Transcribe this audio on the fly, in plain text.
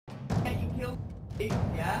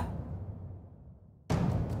Yeah?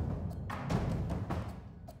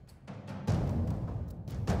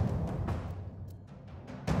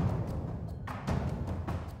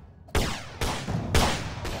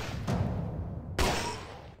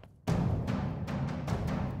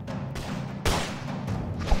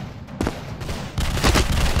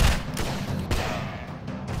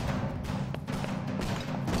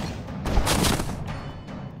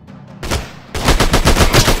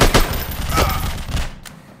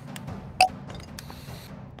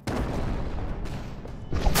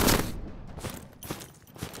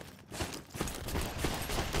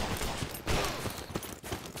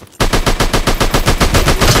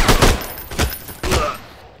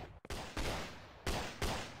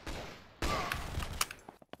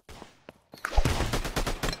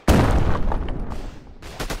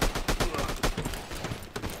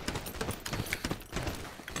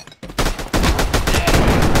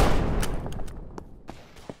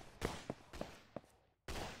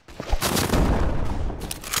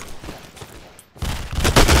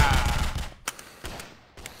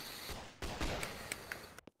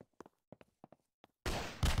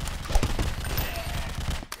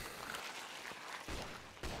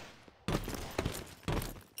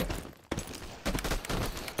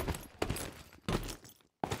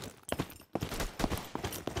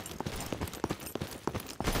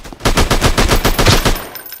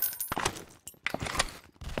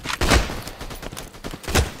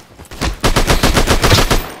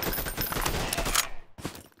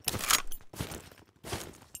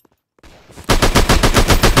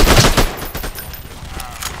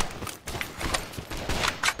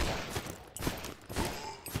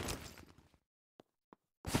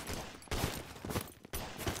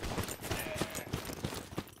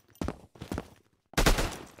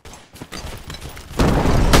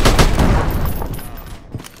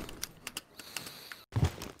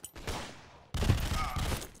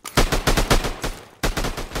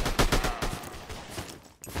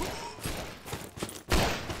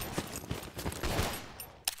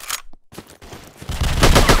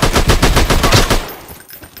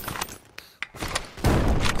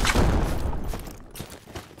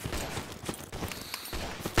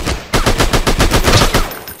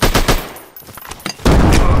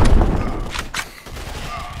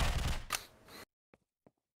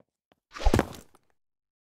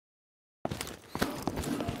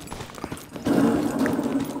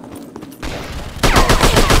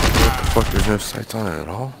 Fuck, there's no sights on it at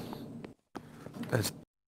all? That's...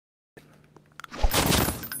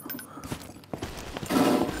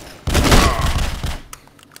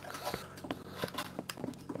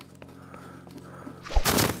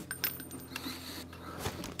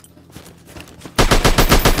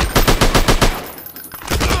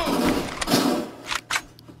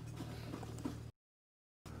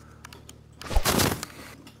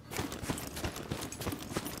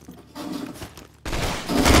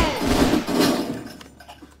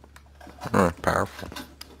 powerful.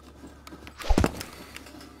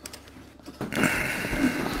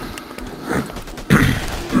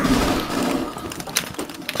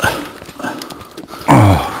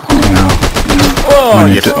 Oh,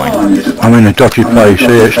 you're fine. I'm in a dodgy place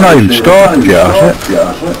here. It's not even started yet, is it?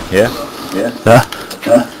 Yeah. Yeah?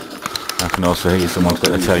 I can also hear someone's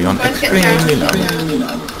got to tell you on extremely low.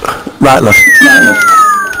 Right, look.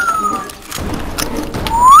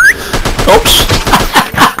 Oops!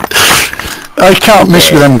 I can't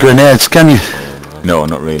miss with them grenades, can you? No,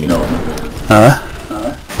 not really. No. Huh?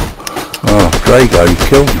 Oh, Drago, you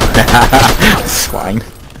killed me. Swine.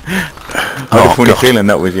 What a funny feeling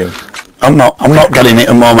that was you. I'm not getting it at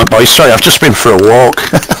the moment, boys. Sorry, I've just been for a walk.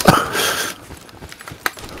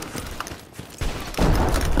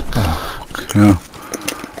 Oh,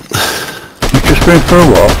 you've just been for a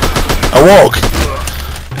walk? A walk?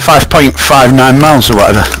 5.59 miles or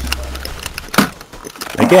whatever.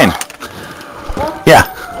 Again? Yeah.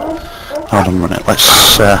 Hold on a minute,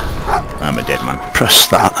 let's I'm a dead man. press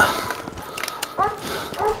that.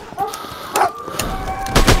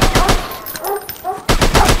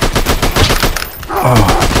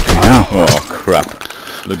 Oh crap.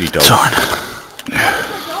 Bloody dog. Darn. Oh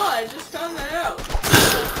my god, I just found that out.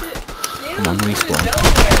 Come on, respawn.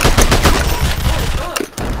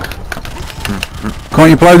 Can't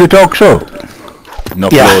you blow the dogs up?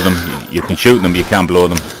 Not Yeah. blow them. You can shoot them, you can't blow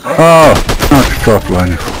them. Oh, I'll just try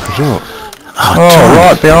blowing the fuckers up. Oh,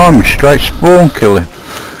 right behind me, straight spawn killing.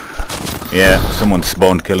 Yeah, someone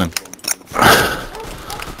spawned killing.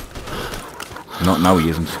 Not now he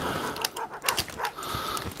isn't.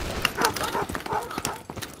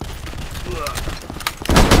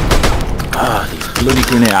 Ah, these bloody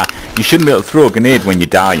grenades. You shouldn't be able to throw a grenade when you're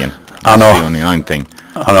dying. I know. That's the only line thing.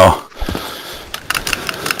 I know.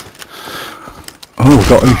 Oh, we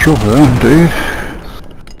got each other then, dude.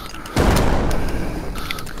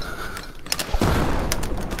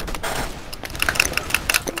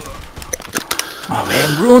 Oh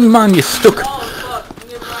man, run man, you're stuck. Oh fuck,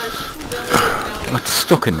 nearby. Got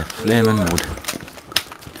stuck in the flaming wood.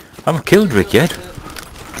 I haven't killed Rick yet.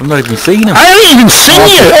 I've not even seen him. I haven't even seen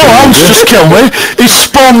you! Oh, Hans just killed me! He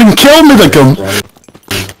spawned and killed me, the gun!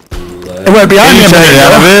 It went behind me a minute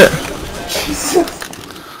out of it!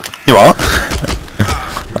 You what?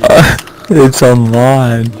 It's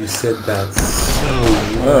online. You said that so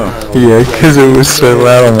Oh. Yeah, because it was so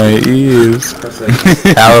loud on my ears.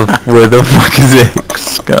 Alvo, where the fuck is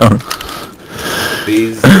X gone?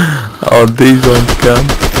 these. Oh, these ones gone.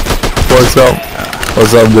 What's up?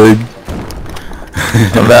 What's up, dude?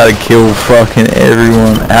 I'm about to kill fucking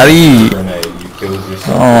everyone. How do you... Grenade. You killed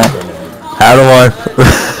yourself Oh. with a grenade. How do I...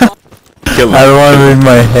 Kill him. How do I move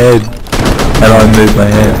my head? How do I move my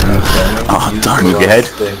head? Oh, don't Move your head.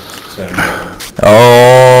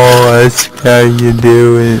 Oh, that's how you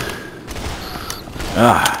do it.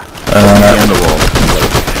 Ah. On the wall.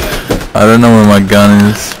 I don't know where my gun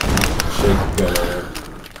is. Shake grenade.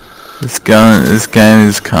 This game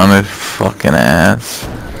is kind of fucking ass.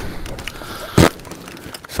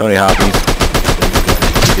 Sorry, Harpies.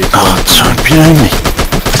 Oh, sorry, behind me.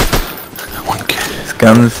 This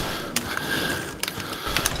gun's...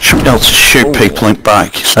 Should be able to shoot people in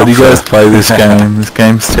back. It's How not do you guys fair. play this game? This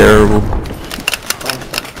game's terrible.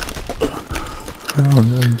 Oh,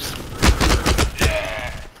 nice.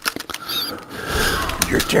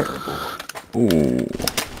 You're terrible. Ooh.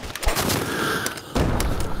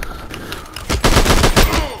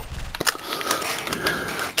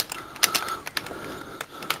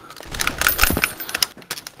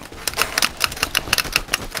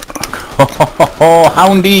 Oh,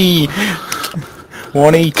 Houndy!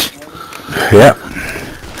 One each. Yeah.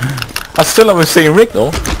 I still haven't seen Rick though.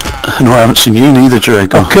 No, I haven't seen you neither,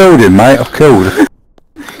 Drago. I've killed him, mate. I've killed him.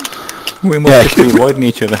 We must just be avoiding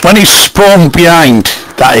each other. When he's spawned behind,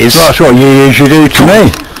 that is. That's what you usually do to me.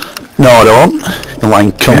 No, I don't. You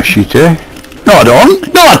wanker. Yes, you do. No, I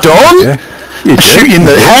don't. No, I don't. Yeah. I shoot you in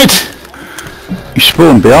the head. You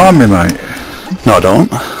spawned behind me, mate. No, I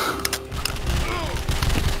don't.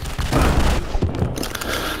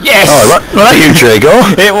 Yes! Oh, right you,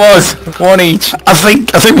 Drago. It was one each. I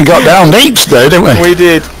think we got down heaps though, didn't we?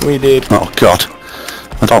 We did. Oh God,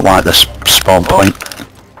 I don't like this spawn point.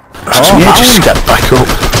 Oh, You just Hound. step back up.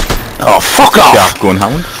 Oh, fuck off! Sharp gun,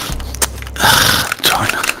 Hound.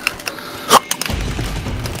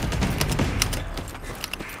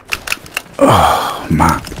 Oh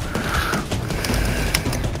man,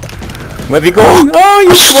 Where have you gone? Oh,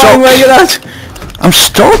 you stuck. swung where you're at. I'm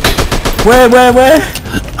stuck. Where?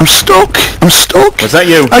 I'm stuck. Was that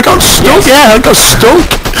you? I got stuck. Yeah, I got stuck.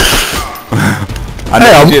 I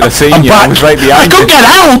never did. I seen I'm you. back. I was right I behind couldn't you. get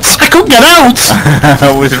out. I couldn't get out. I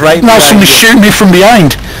was right Now behind someone's you. shooting me from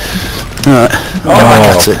behind. Right. Get back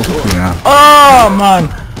at it. Oh, man.